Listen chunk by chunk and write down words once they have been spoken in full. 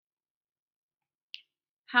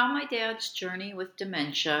How my dad's journey with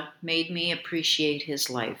dementia made me appreciate his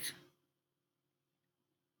life.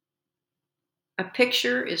 A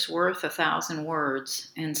picture is worth 1,000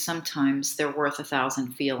 words, and sometimes they're worth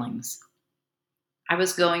 1,000 feelings. I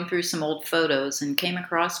was going through some old photos and came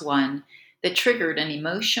across one that triggered an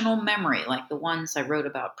emotional memory like the ones I wrote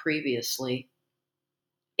about previously.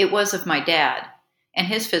 It was of my dad and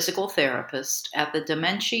his physical therapist at the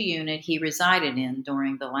dementia unit he resided in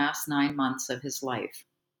during the last 9 months of his life.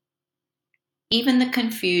 Even the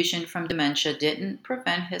confusion from dementia didn't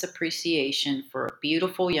prevent his appreciation for a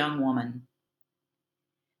beautiful young woman.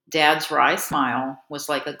 Dad's wry smile was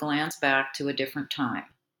like a glance back to a different time.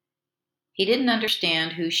 He didn't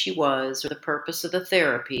understand who she was or the purpose of the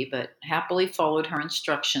therapy, but happily followed her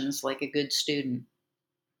instructions like a good student.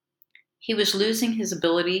 He was losing his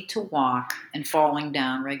ability to walk and falling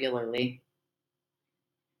down regularly.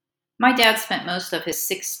 My dad spent most of his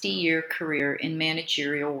 60-year career in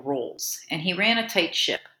managerial roles, and he ran a tight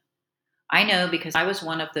ship. I know because I was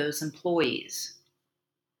one of those employees.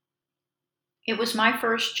 It was my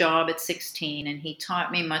first job at 16, and he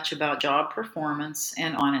taught me much about job performance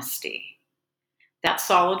and honesty. That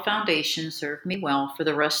solid foundation served me well for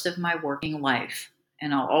the rest of my working life,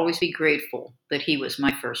 and I'll always be grateful that he was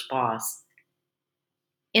my first boss.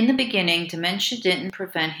 In the beginning, dementia didn't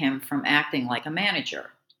prevent him from acting like a manager.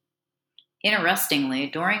 Interestingly,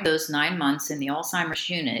 during those 9 months in the Alzheimer's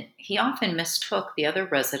unit, he often mistook the other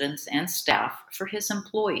residents and staff for his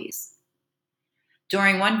employees.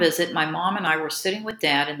 During one visit, my mom and I were sitting with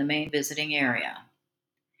Dad in the main visiting area.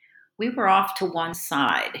 We were off to one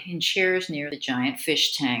side, in chairs near the giant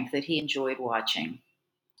fish tank that he enjoyed watching.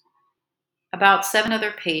 About 7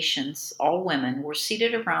 other patients, all women, were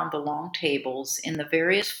seated around the long tables in the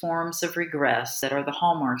various forms of regress that are the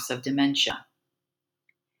hallmarks of dementia.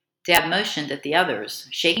 Dad motioned at the others,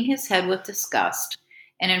 shaking his head with disgust,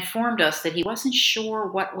 and informed us that he wasn't sure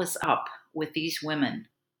what was up with these women.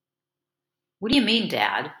 "What do you mean,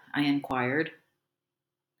 Dad?" I inquired.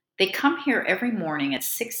 "They come here every morning at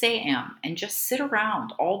 6 a.m. and just sit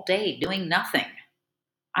around all day doing nothing.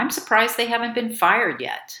 I'm surprised they haven't been fired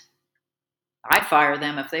yet." "I'd fire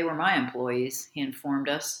them if they were my employees," he informed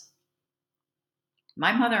us.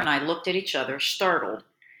 My mother and I looked at each other, startled,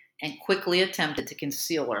 and quickly attempted to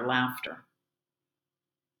conceal our laughter.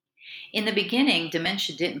 In the beginning,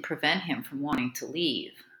 dementia didn't prevent him from wanting to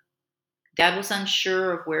leave. Dad was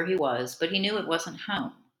unsure of where he was, but he knew it wasn't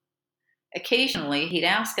home. Occasionally, he'd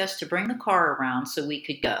ask us to bring the car around so we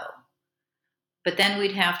could go. But then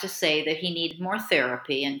we'd have to say that he needed more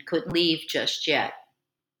therapy and couldn't leave just yet.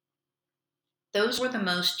 Those were the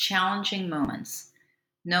most challenging moments,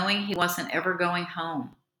 knowing he wasn't ever going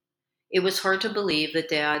home. It was hard to believe that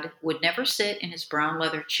Dad would never sit in his brown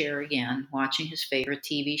leather chair again, watching his favorite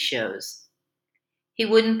TV shows. He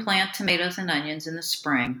wouldn't plant tomatoes and onions in the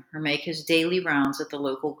spring or make his daily rounds at the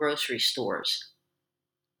local grocery stores.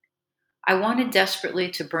 I wanted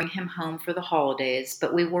desperately to bring him home for the holidays,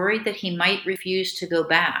 but we worried that he might refuse to go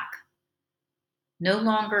back. No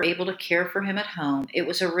longer able to care for him at home, it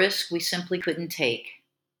was a risk we simply couldn't take,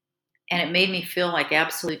 and it made me feel like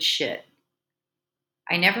absolute shit.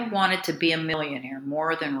 I never wanted to be a millionaire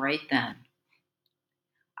more than right then.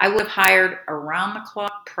 I would have hired around the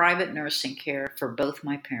clock private nursing care for both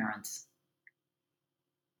my parents.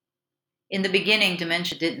 In the beginning,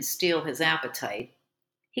 dementia didn't steal his appetite.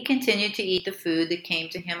 He continued to eat the food that came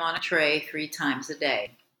to him on a tray 3 times a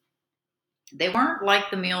day. They weren't like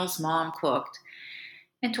the meals Mom cooked,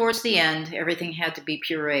 and towards the end, everything had to be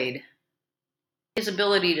pureed. His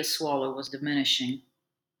ability to swallow was diminishing.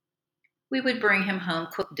 We would bring him home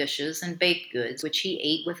cooked dishes and baked goods, which he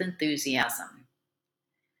ate with enthusiasm.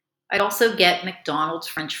 I'd also get McDonald's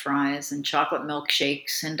French fries and chocolate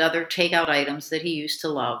milkshakes and other takeout items that he used to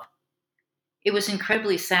love. It was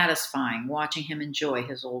incredibly satisfying watching him enjoy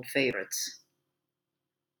his old favorites.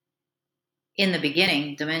 In the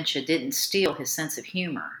beginning, dementia didn't steal his sense of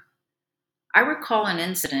humor. I recall an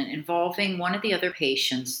incident involving one of the other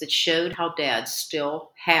patients that showed how Dad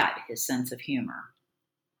still had his sense of humor.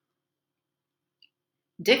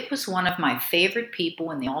 Dick was one of my favorite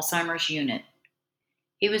people in the Alzheimer's unit.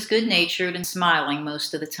 He was good natured and smiling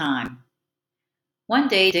most of the time. One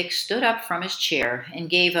day, Dick stood up from his chair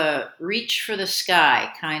and gave a reach for the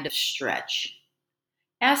sky kind of stretch.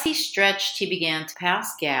 As he stretched, he began to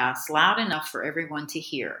pass gas loud enough for everyone to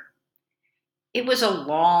hear. It was a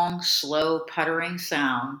long, slow, puttering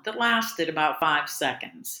sound that lasted about 5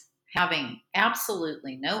 seconds, having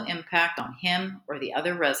absolutely no impact on him or the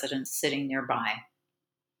other residents sitting nearby.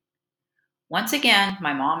 Once again,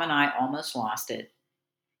 my mom and I almost lost it,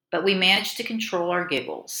 but we managed to control our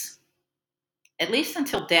giggles. At least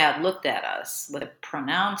until Dad looked at us with a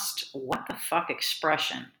pronounced what the fuck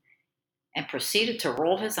expression and proceeded to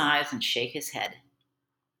roll his eyes and shake his head.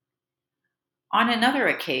 On another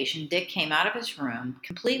occasion, Dick came out of his room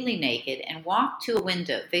completely naked and walked to a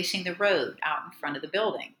window facing the road out in front of the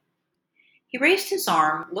building. He raised his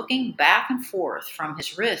arm, looking back and forth from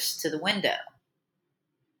his wrist to the window.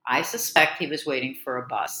 I suspect he was waiting for a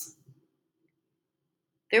bus.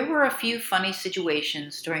 There were a few funny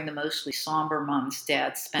situations during the mostly somber months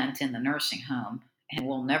Dad spent in the nursing home, and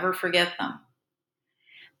we'll never forget them.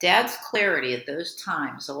 Dad's clarity at those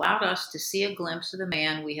times allowed us to see a glimpse of the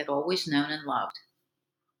man we had always known and loved.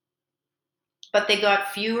 But they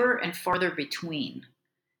got fewer and farther between.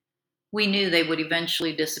 We knew they would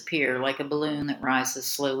eventually disappear like a balloon that rises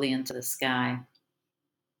slowly into the sky.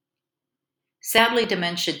 Sadly,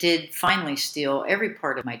 dementia did finally steal every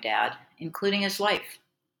part of my dad, including his life.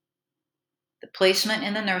 The placement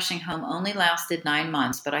in the nursing home only lasted 9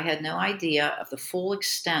 months, but I had no idea of the full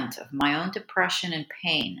extent of my own depression and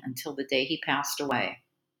pain until the day he passed away.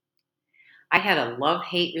 I had a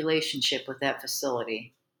love-hate relationship with that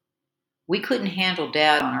facility. We couldn't handle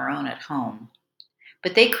Dad on our own at home,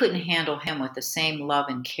 but they couldn't handle him with the same love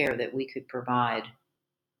and care that we could provide.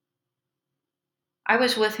 I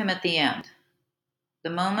was with him at the end.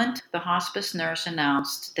 The moment the hospice nurse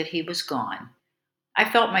announced that he was gone, I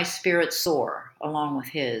felt my spirit soar along with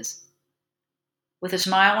his. With a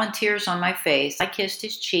smile and tears on my face, I kissed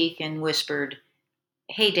his cheek and whispered,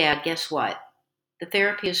 "Hey, Dad, guess what? The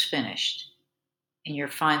therapy is finished, and you're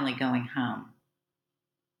finally going home."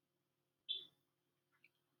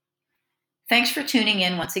 Thanks for tuning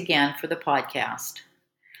in once again for the podcast.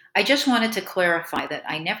 I just wanted to clarify that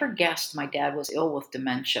I never guessed my dad was ill with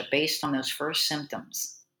dementia based on those first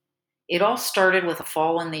symptoms. It all started with a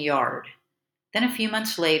fall in the yard. Then a few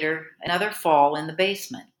months later, another fall in the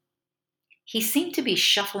basement. He seemed to be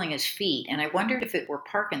shuffling his feet, and I wondered if it were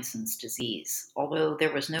Parkinson's disease, although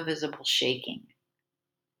there was no visible shaking.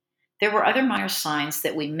 There were other minor signs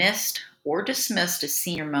that we missed or dismissed as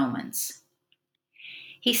senior moments.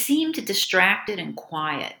 He seemed distracted and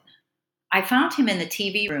quiet. I found him in the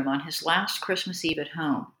TV room on his last Christmas Eve at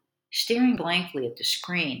home, staring blankly at the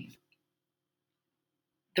screen.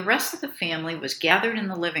 The rest of the family was gathered in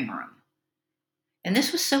the living room. And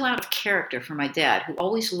this was so out of character for my dad, who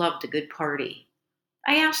always loved a good party.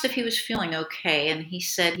 I asked if he was feeling okay, and he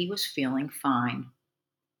said he was feeling fine.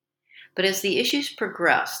 But as the issues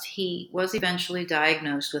progressed, he was eventually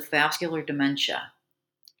diagnosed with vascular dementia.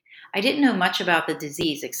 I didn't know much about the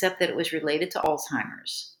disease except that it was related to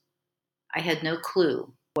Alzheimer's. I had no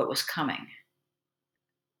clue what was coming.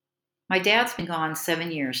 My dad's been gone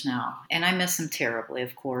 7 years now, and I miss him terribly,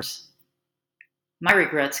 of course. My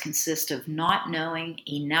regrets consist of not knowing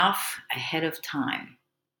enough ahead of time.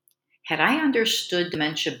 Had I understood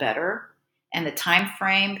dementia better and the time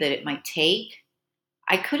frame that it might take,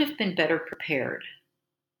 I could have been better prepared.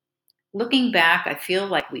 Looking back, I feel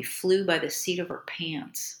like we flew by the seat of our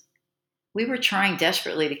pants. We were trying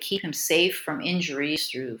desperately to keep him safe from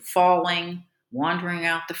injuries through falling, wandering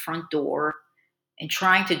out the front door, and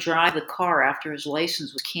trying to drive the car after his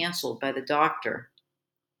license was canceled by the doctor.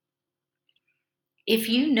 If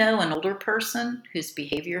you know an older person whose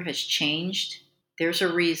behavior has changed, there's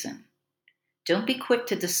a reason. Don't be quick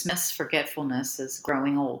to dismiss forgetfulness as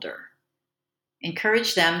growing older.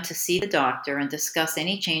 Encourage them to see the doctor and discuss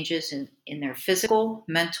any changes in their physical,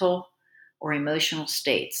 mental, or emotional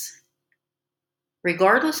states.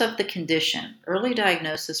 Regardless of the condition, early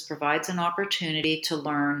diagnosis provides an opportunity to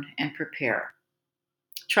learn and prepare.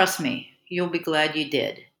 Trust me, you'll be glad you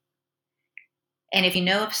did. And if you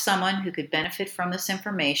know of someone who could benefit from this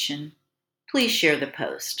information, please share the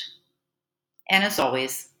post. And as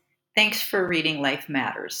always, thanks for reading Life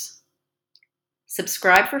Matters.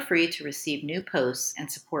 Subscribe for free to receive new posts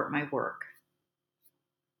and support my work.